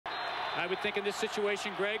I would think in this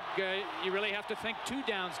situation, Greg, you really have to think 2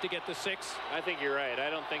 downs to get the 6. I think you're right. I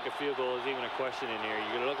don't think a field goal is even a question in here.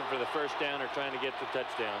 You're looking for the first down or trying to get the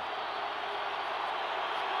touchdown.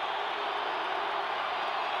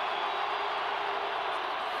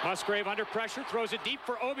 Musgrave under pressure, throws it deep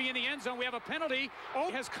for Obee in the end zone. We have a penalty.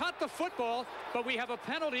 Obee has caught the football, but we have a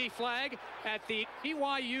penalty flag at the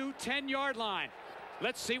BYU 10-yard line.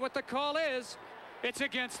 Let's see what the call is. It's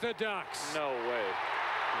against the Ducks. No way.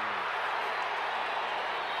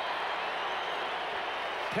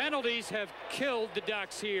 Penalties have killed the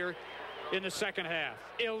Ducks here in the second half.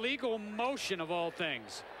 Illegal motion of all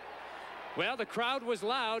things. Well, the crowd was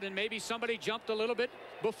loud, and maybe somebody jumped a little bit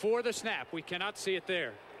before the snap. We cannot see it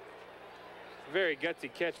there. Very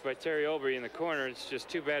gutsy catch by Terry Obee in the corner. It's just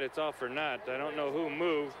too bad it's off or not. I don't know who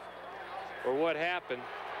moved or what happened.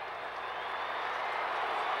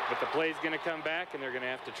 But the play's going to come back, and they're going to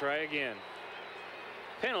have to try again.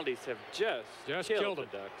 Penalties have just killed the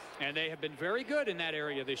Ducks. And they have been very good in that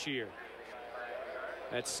area this year.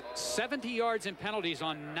 That's 70 yards in penalties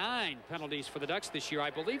on 9 penalties for the Ducks this year.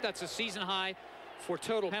 I believe that's a season high for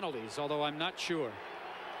total penalties, although I'm not sure.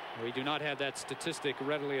 We do not have that statistic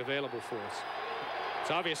readily available for us.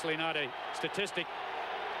 It's obviously not a statistic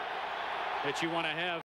that you want to have